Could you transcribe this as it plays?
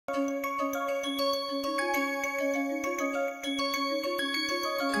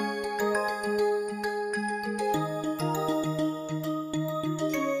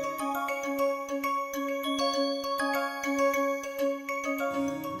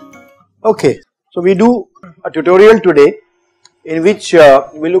Okay, so we do a tutorial today in which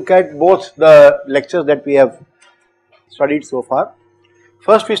we look at both the lectures that we have studied so far.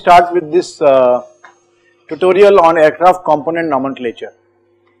 First we start with this tutorial on aircraft component nomenclature.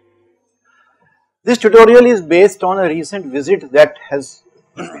 This tutorial is based on a recent visit that has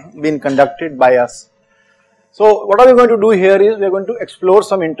been conducted by us. So what are we going to do here is we are going to explore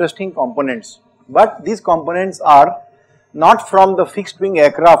some interesting components, but these components are not from the fixed wing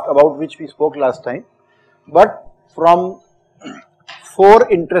aircraft about which we spoke last time, but from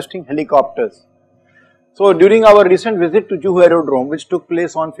 4 interesting helicopters. So during our recent visit to Juhu Aerodrome, which took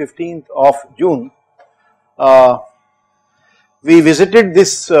place on 15th of June, we visited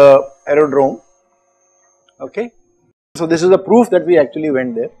this aerodrome. Okay, so this is a proof that we actually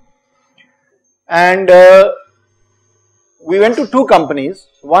went there, and we went to 2 companies.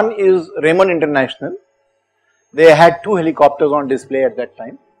 One is Raymond International. They had 2 helicopters on display at that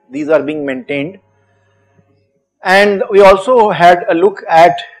time. These are being maintained. And we also had a look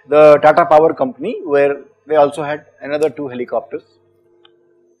at the Tata Power Company, where they also had another 2 helicopters.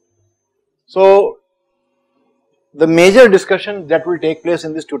 So the major discussion that will take place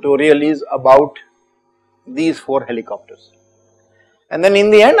in this tutorial is about these 4 helicopters. And then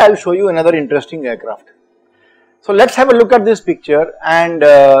in the end I will show you another interesting aircraft. So let's have a look at this picture and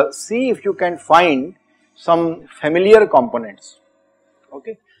see if you can find some familiar components.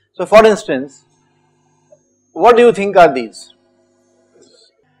 Okay. So for instance, what do you think are these?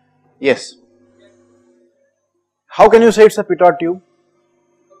 Yes. How can you say it's a pitot tube?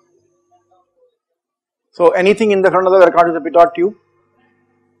 So anything in the front of the aircraft is a pitot tube.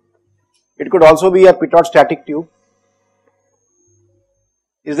 It could also be a pitot static tube.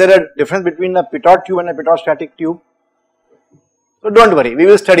 Is there a difference between a pitot tube and a pitot static tube? So don't worry, we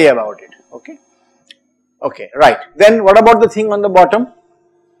will study about it. Okay. Okay, right. Then what about the thing on the bottom?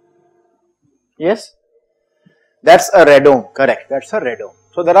 Yes? That's a radome, correct, that's a radome.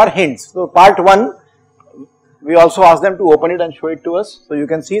 So there are hints. So part 1, we also asked them to open it and show it to us. So you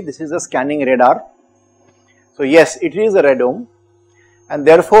can see this is a scanning radar. So yes, it is a radome, and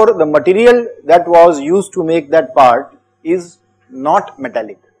therefore the material that was used to make that part is not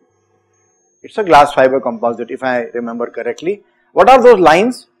metallic. It's a glass fiber composite, if I remember correctly. What are those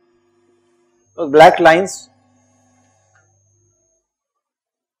lines? Those black lines?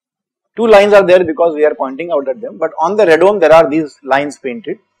 2 lines are there because we are pointing out at them, but on the radome there are these lines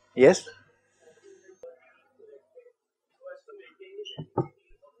painted. Yes?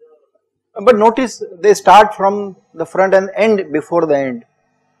 But notice they start from the front and end before the end.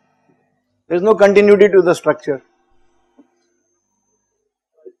 There is no continuity to the structure.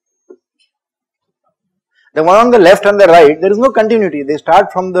 The one on the left and the right, there is no continuity. They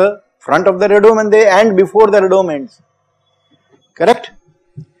start from the front of the radome and they end before the radome ends. Correct?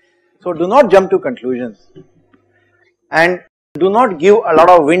 So do not jump to conclusions and do not give a lot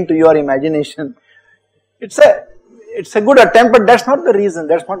of wind to your imagination. It's a good attempt, but that's not the reason.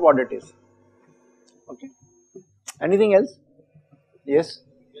 That's not what it is. Okay. Anything else? Yes.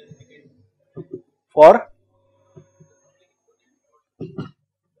 For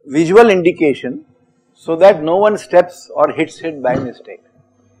visual indication, so that no one steps or hits it by mistake.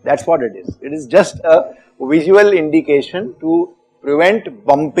 That's what it is. It is just a visual indication to prevent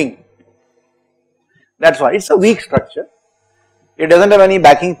bumping. That's why it's a weak structure. It doesn't have any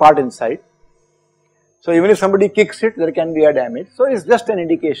backing part inside. So even if somebody kicks it, there can be a damage. So it's just an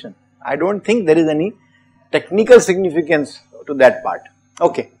indication. I don't think there is any technical significance to that part.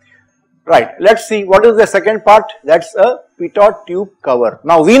 Okay. Right. Let's see what is the second part. That's a pitot tube cover.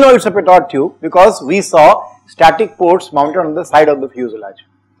 Now we know it's a pitot tube because we saw static ports mounted on the side of the fuselage.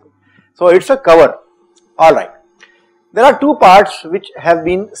 So it's a cover. Alright. There are 2 parts which have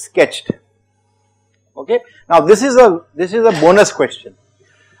been sketched. Okay. Now this is a bonus question.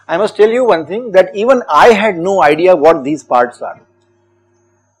 I must tell you one thing, that even I had no idea what these parts are.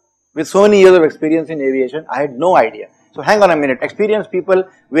 With so many years of experience in aviation, I had no idea. So hang on a minute, experienced people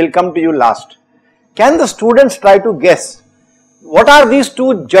will come to you last. Can the students try to guess what are these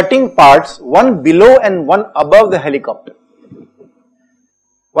 2 jutting parts, one below and one above the helicopter?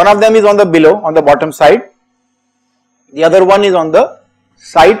 One of them is on the below, on the bottom side. The other one is on the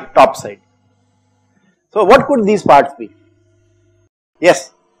side, top side. So what could these parts be?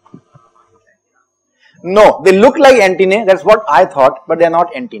 Yes? No, they look like antennae, that's what I thought, but they are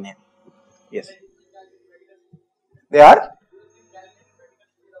not antennae. Yes. They are?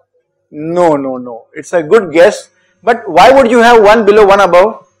 No. It's a good guess, but why would you have one below, one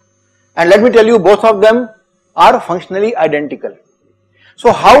above? And let me tell you, both of them are functionally identical.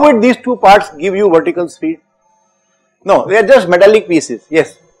 So how would these 2 parts give you vertical speed? No, they are just metallic pieces.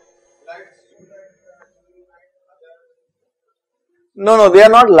 Yes. No, no, they are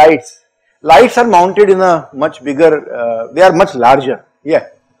not lights. Lights are mounted in a much bigger, they are much larger. Yeah.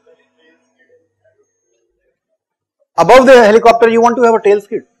 Above the helicopter, you want to have a tail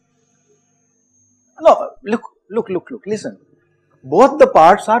skid. No, look, listen. Both the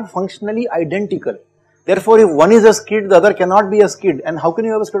parts are functionally identical. Therefore, if one is a skid, the other cannot be a skid. And how can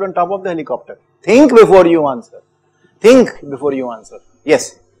you have a skid on top of the helicopter? Think before you answer. Think before you answer.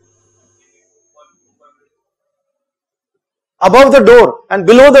 Yes. Above the door and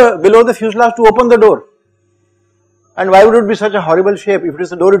below the fuselage to open the door. And why would it be such a horrible shape? If it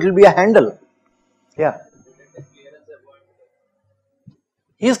is a door, it will be a handle. Yeah.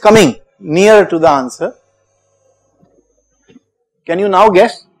 He is coming near to the answer. Can you now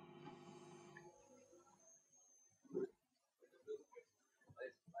guess?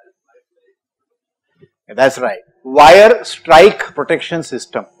 That's right. Wire strike protection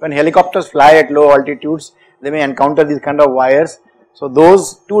system. When helicopters fly at low altitudes, they may encounter these kind of wires. So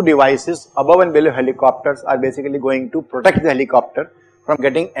those two devices above and below helicopters are basically going to protect the helicopter from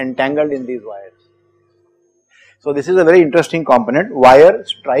getting entangled in these wires. So this is a very interesting component, wire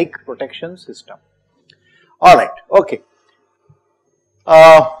strike protection system. Alright, okay.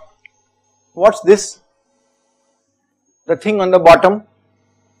 What's this? The thing on the bottom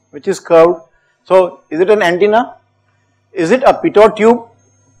which is curved. So is it an antenna? Is it a pitot tube?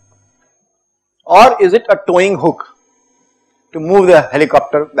 Or is it a towing hook to move the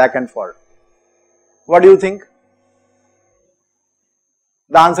helicopter back and forth? What do you think?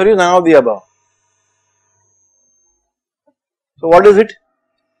 The answer is none of the above. So what is it?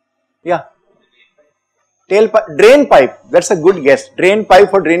 Yeah. Drain pipe. That's a good guess. Drain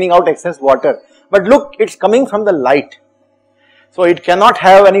pipe for draining out excess water. But look, it's coming from the light. So it cannot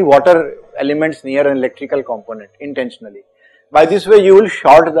have any water elements near an electrical component intentionally. By this way you will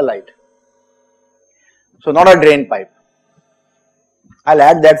short the light. So not a drain pipe. I'll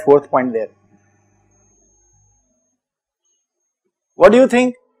add that fourth point there. What do you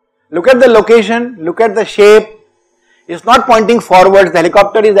think? Look at the location, look at the shape. It's not pointing forwards, the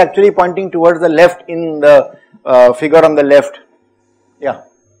helicopter is actually pointing towards the left in the figure on the left. Yeah.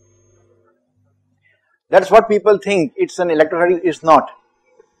 That's what people think, it's an electrostatics, it's not.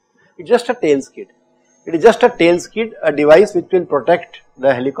 It's just a tail skid. It is just a tail skid, a device which will protect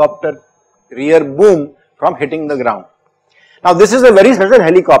the helicopter rear boom from hitting the ground. Now this is a very special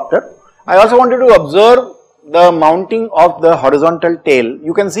helicopter. I also wanted to observe the mounting of the horizontal tail.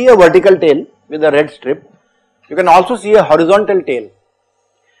 You can see a vertical tail with a red strip. You can also see a horizontal tail.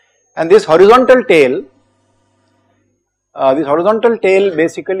 And this horizontal tail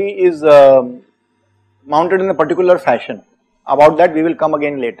basically is mounted in a particular fashion. About that we will come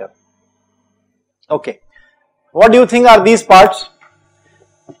again later. Okay. What do you think are these parts?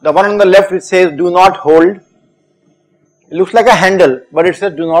 The one on the left which says do not hold. It looks like a handle, but it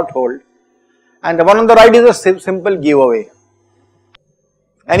says do not hold. And the one on the right is a simple giveaway.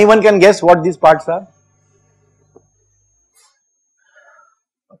 Anyone can guess what these parts are?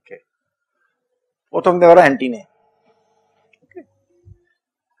 Okay. Both of them are antennae. Okay.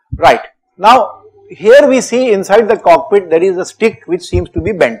 Right. Now, here we see inside the cockpit there is a stick which seems to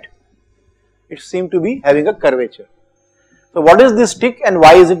be bent. It seems to be having a curvature. So what is this stick and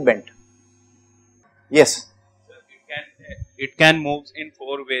why is it bent? Yes. It can move in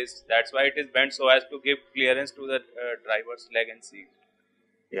 4 ways. That's why it is bent, so as to give clearance to the driver's leg and seat.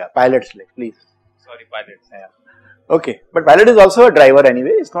 Yeah, pilot's leg, please. Sorry, pilot. Yeah. Okay, but pilot is also a driver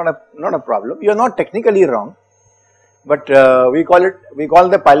anyway. It's not a problem. You are not technically wrong, but we call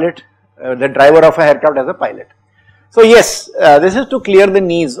the pilot, the driver of a aircraft as a pilot. So yes, this is to clear the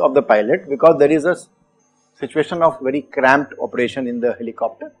knees of the pilot because there is a situation of very cramped operation in the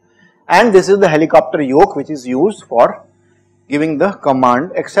helicopter, and this is the helicopter yoke which is used for giving the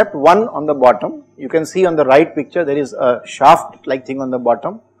command, except one on the bottom. You can see on the right picture there is a shaft like thing on the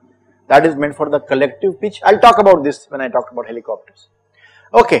bottom that is meant for the collective pitch. I'll talk about this when I talk about helicopters.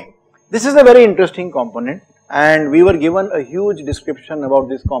 Okay, this is a very interesting component and we were given a huge description about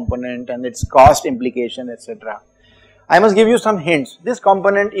this component and its cost implication, etc. I must give you some hints. This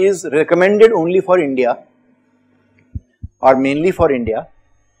component is recommended only for India or mainly for India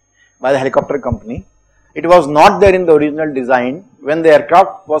by the helicopter company. It was not there in the original design. When the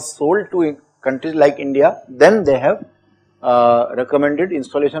aircraft was sold to countries like India, then they have recommended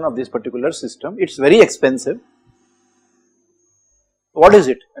installation of this particular system. It's very expensive. What is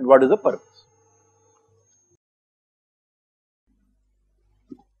it and what is the purpose?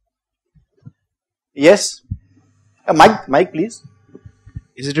 Yes? Mic please.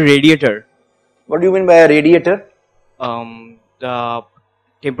 Is it a radiator? What do you mean by a radiator? The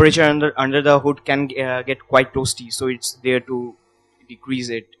temperature under the hood can get quite toasty, so it's there to decrease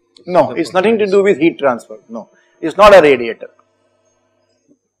it? No, it's nothing to do with heat transfer. No, it's not a radiator.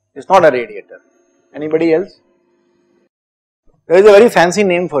 It's not a radiator. Anybody else? There is a very fancy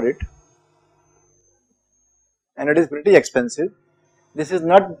name for it, and it is pretty expensive. This is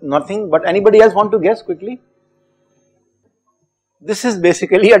nothing, but anybody else want to guess quickly? This is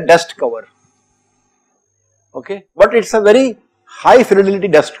basically a dust cover. Okay, but it's a very high fidelity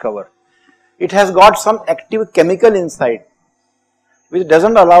dust cover. It has got some active chemical inside which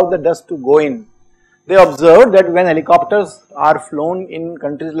doesn't allow the dust to go in. They observed that when helicopters are flown in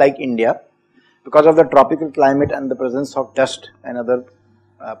countries like India, because of the tropical climate and the presence of dust and other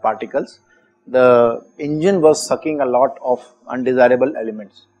particles, the engine was sucking a lot of undesirable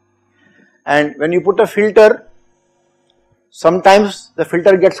elements. And when you put a filter, sometimes the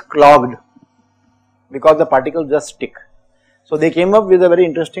filter gets clogged because the particles just stick. So they came up with a very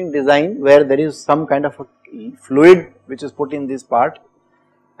interesting design where there is some kind of a fluid which is put in this part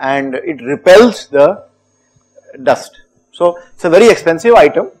and it repels the dust. So it's a very expensive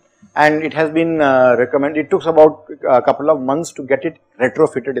item and it has been recommended. It took about a couple of months to get it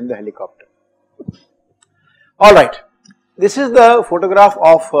retrofitted in the helicopter. Alright, this is the photograph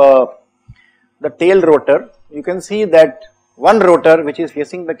of the tail rotor. You can see that one rotor which is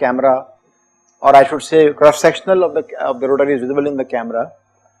facing the camera, or I should say cross sectional of the rotor is visible in the camera,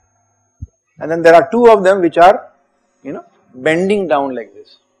 and then there are two of them which are bending down like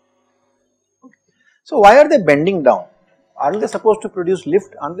this. Okay. So why are they bending down? Aren't they supposed to produce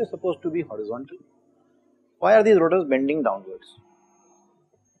lift? Aren't they supposed to be horizontal? Why are these rotors bending downwards?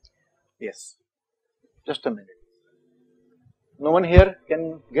 Yes, just a minute. No one here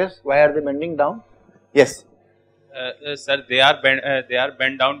can guess why are they bending down? Yes. Sir, they are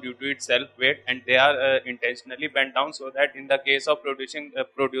bent down due to its self weight, and they are intentionally bent down so that in the case of producing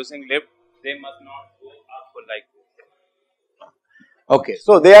lift, they must not go up like this. Okay,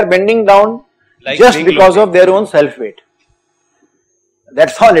 so they are bending down like just because of their own self weight.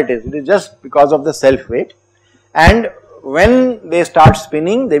 That's all it is. It is just because of the self weight, and when they start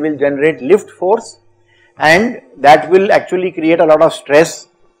spinning, they will generate lift force, and that will actually create a lot of stress.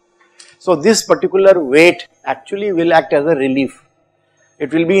 So this particular weight actually will act as a relief.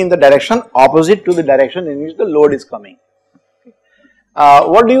 It will be in the direction opposite to the direction in which the load is coming.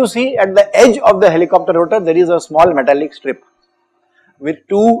 What do you see at the edge of the helicopter rotor? There is a small metallic strip with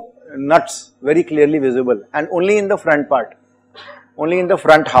two nuts very clearly visible, and only in the front part, only in the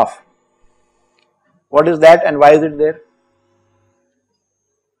front half. What is that and why is it there?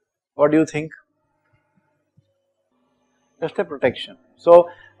 What do you think? Just a protection. So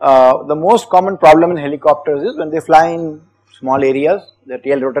the most common problem in helicopters is when they fly in small areas, the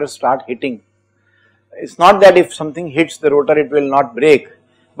tail rotors start hitting. It's not that if something hits the rotor it will not break,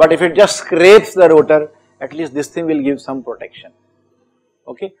 but if it just scrapes the rotor, at least this thing will give some protection.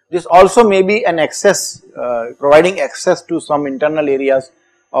 Okay. This also may be an access, providing access to some internal areas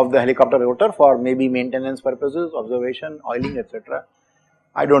of the helicopter rotor for maybe maintenance purposes, observation, oiling, etc.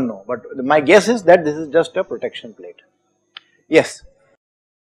 I don't know, but my guess is that this is just a protection plate. Yes.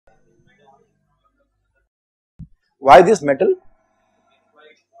 Why this metal?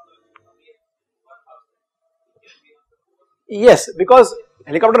 Yes, because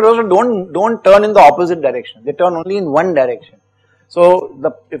helicopter rotors don't turn in the opposite direction. They turn only in one direction. So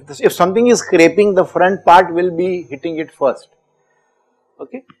if something is scraping, the front part will be hitting it first.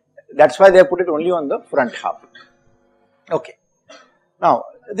 Okay, that's why they have put it only on the front half. Okay. Now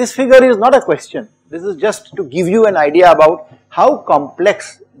this figure is not a question. This is just to give you an idea about how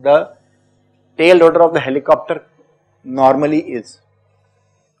complex the tail rotor of the helicopter normally is.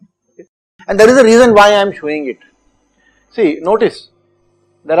 Okay. And there is a reason why I am showing it. See, notice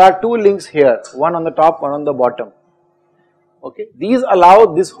there are two links here, one on the top, one on the bottom. Okay, these allow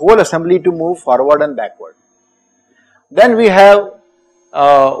this whole assembly to move forward and backward. Then we have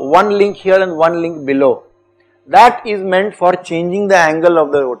one link here and one link below. That is meant for changing the angle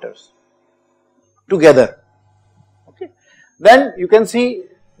of the rotors together. Okay. Then you can see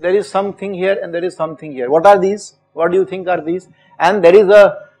there is something here and there is something here. What are these? What do you think are these? And there is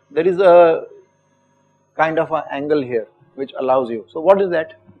a kind of an angle here which allows you. So what is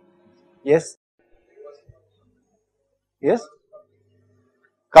that? Yes? Yes?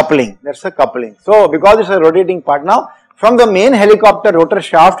 Coupling. That's a coupling. So because it's a rotating part, now from the main helicopter rotor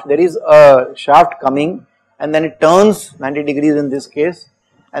shaft there is a shaft coming and then it turns 90 degrees in this case,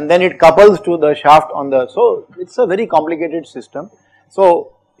 and then it couples to the shaft on the, so it's a very complicated system.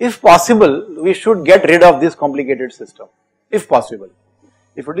 So if possible we should get rid of this complicated system, if possible,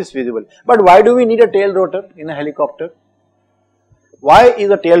 if it is feasible. But why do we need a tail rotor in a helicopter? Why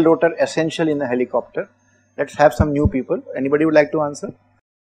is a tail rotor essential in a helicopter? Let's have some new people. Anybody would like to answer?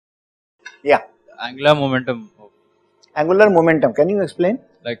 Yeah. Angular momentum. Angular momentum. Can you explain?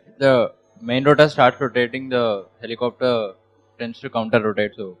 Like the main rotor starts rotating, the helicopter tends to counter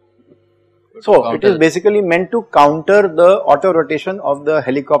rotate. So it is basically meant to counter the auto rotation of the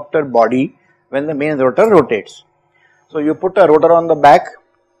helicopter body when the main rotor rotates. So you put a rotor on the back,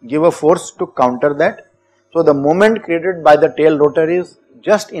 give a force to counter that. So the moment created by the tail rotor is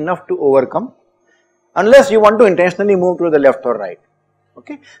just enough to overcome, unless you want to intentionally move to the left or right.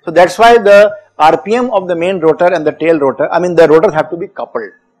 Okay. So that's why the RPM of the main rotor and the tail rotor, the rotors have to be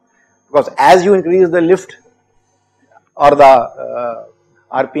coupled, because as you increase the lift or the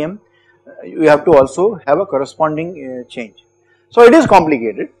RPM, you have to also have a corresponding change. So it is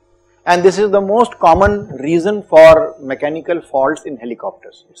complicated, and this is the most common reason for mechanical faults in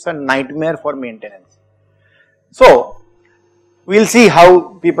helicopters. It's a nightmare for maintenance. So we will see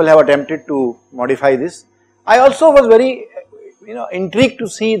how people have attempted to modify this. I also was very intrigued to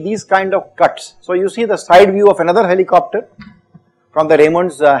see these kind of cuts. So you see the side view of another helicopter from the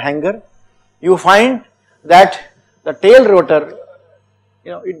Raymond's hangar. You find that the tail rotor,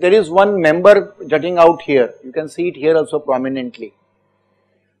 there is one member jutting out here. You can see it here also prominently.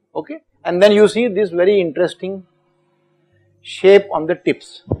 Okay, and then you see this very interesting shape on the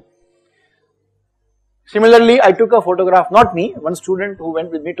tips. Similarly, I took a photograph, not me, one student who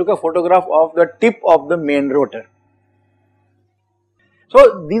went with me took a photograph of the tip of the main rotor.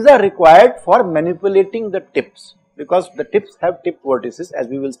 So these are required for manipulating the tips, because the tips have tip vortices, as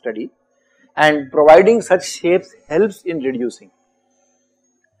we will study, and providing such shapes helps in reducing.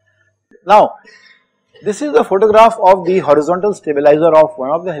 Now, this is the photograph of the horizontal stabilizer of one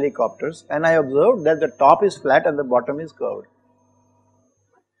of the helicopters, and I observed that the top is flat and the bottom is curved.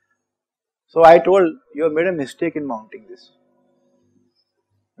 So I told, you have made a mistake in mounting this.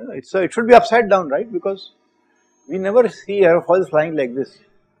 It should be upside down, right? Because we never see airfoils flying like this.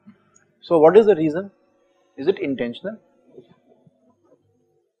 So what is the reason? Is it intentional?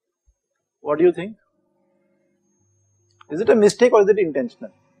 What do you think? Is it a mistake or is it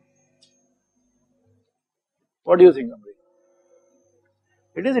intentional? What do you think, Amri?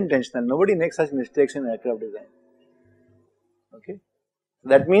 It is intentional. Nobody makes such mistakes in aircraft design. Okay.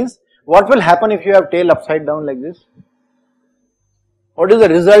 That means, what will happen if you have tail upside down like this? What is the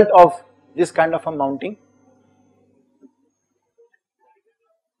result of this kind of a mounting?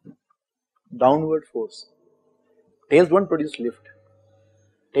 Downward force. Tails don't produce lift.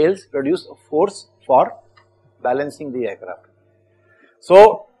 Tails produce a force for balancing the aircraft.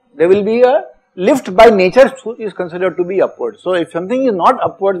 So there will be a lift by nature is considered to be upward. So if something is not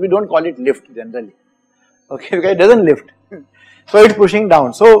upwards, we don't call it lift generally. Okay, because it doesn't lift. So it's pushing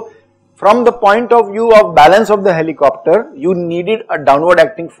down. So from the point of view of balance of the helicopter, you needed a downward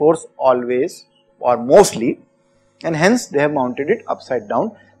acting force always or mostly, and hence they have mounted it upside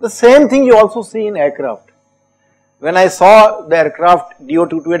down. The same thing you also see in aircraft. When I saw the aircraft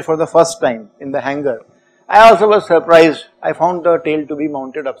DO-228 for the first time in the hangar, I also was surprised. I found the tail to be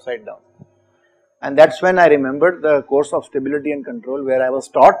mounted upside down. And that's when I remembered the course of stability and control, where I was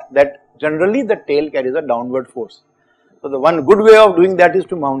taught that generally the tail carries a downward force. So the one good way of doing that is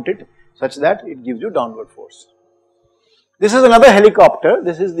to mount it such that it gives you downward force. This is another helicopter.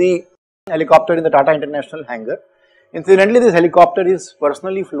 This is the helicopter in the Tata International hangar. Incidentally, this helicopter is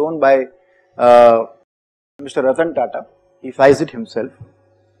personally flown by Mr. Ratan Tata. He flies it himself.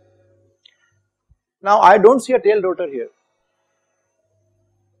 Now I don't see a tail rotor here.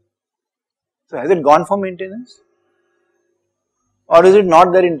 So has it gone for maintenance? Or is it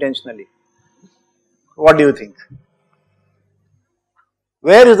not there intentionally? What do you think?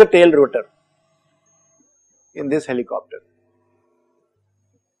 Where is the tail rotor in this helicopter?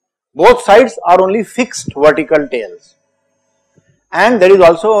 Both sides are only fixed vertical tails, and there is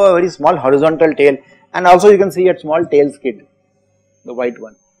also a very small horizontal tail, and also you can see a small tail skid, the white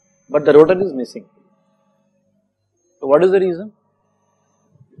one, but the rotor is missing. So what is the reason?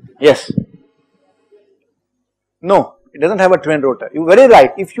 Yes. No, it doesn't have a twin rotor. You are very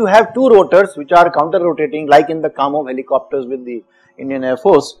right. If you have two rotors which are counter rotating, like in the Kamov helicopters with the Indian Air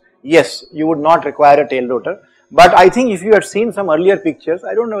Force, yes, you would not require a tail rotor. But I think if you had seen some earlier pictures,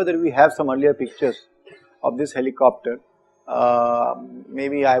 I don't know whether we have some earlier pictures of this helicopter,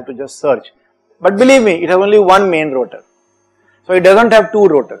 maybe I have to just search. But believe me, it has only one main rotor. So it doesn't have two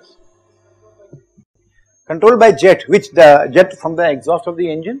rotors. Controlled by jet, which the jet from the exhaust of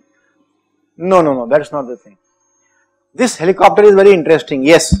the engine? No, that's not the thing. This helicopter is very interesting,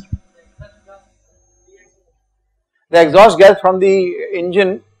 yes. The exhaust gas from the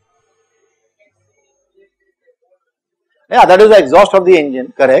engine, yeah, that is the exhaust of the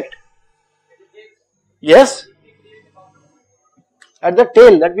engine, correct. Yes, at the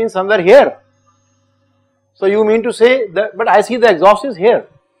tail, that means somewhere here. So you mean to say that, but I see the exhaust is here.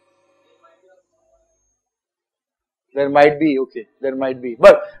 There might be, okay, there might be,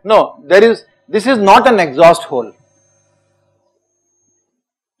 but no, this is not an exhaust hole.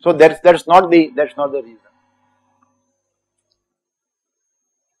 So that's not the reason.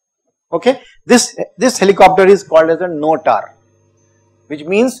 Okay, this helicopter is called as a no-tar, which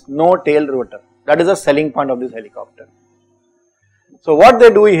means no tail rotor. That is the selling point of this helicopter. So what they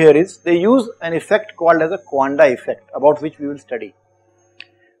do here is they use an effect called as a Quanda effect, about which we will study.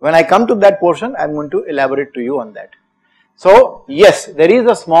 When I come to that portion, I am going to elaborate to you on that. So yes, there is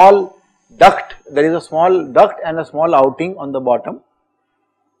a small duct, and a small outing on the bottom.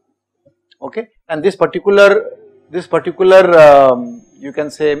 Okay, and this particular you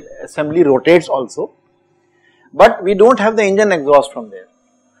can say assembly rotates also, but we don't have the engine exhaust from there.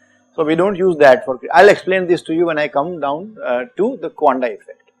 So we don't use that for, I'll explain this to you when I come down to the Quanda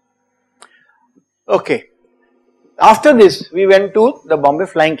effect. Okay, after this we went to the Bombay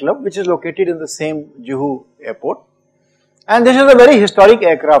Flying Club, which is located in the same Juhu airport, and this is a very historic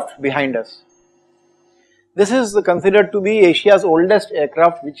aircraft behind us. This is considered to be Asia's oldest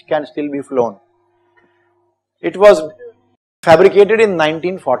aircraft which can still be flown. It was fabricated in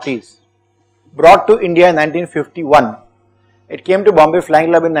 1940s, brought to India in 1951. It came to Bombay Flying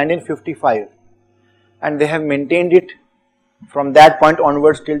Club in 1955, and they have maintained it from that point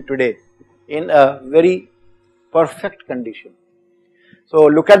onwards till today in a very perfect condition. So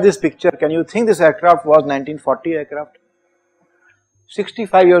look at this picture. Can you think this aircraft was 1940 aircraft?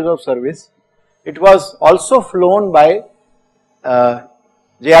 65 years of service. It was also flown by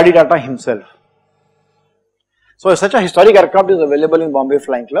J.R.D. Tata himself. So such a historic aircraft is available in Bombay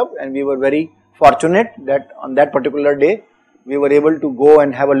Flying Club, and we were very fortunate that on that particular day we were able to go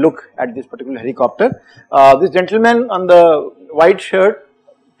and have a look at this particular helicopter. This gentleman on the white shirt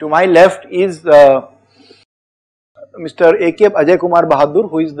to my left is Mr. A.K. Ajay Kumar Bahadur,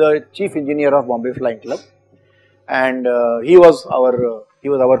 who is the chief engineer of Bombay Flying Club, and he was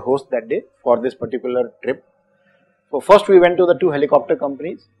our host that day for this particular trip. So first we went to the two helicopter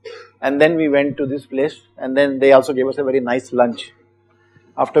companies, and then we went to this place, and then they also gave us a very nice lunch,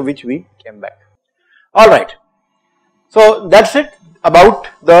 after which we came back. Alright, so that's it about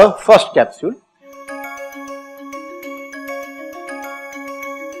the first capsule.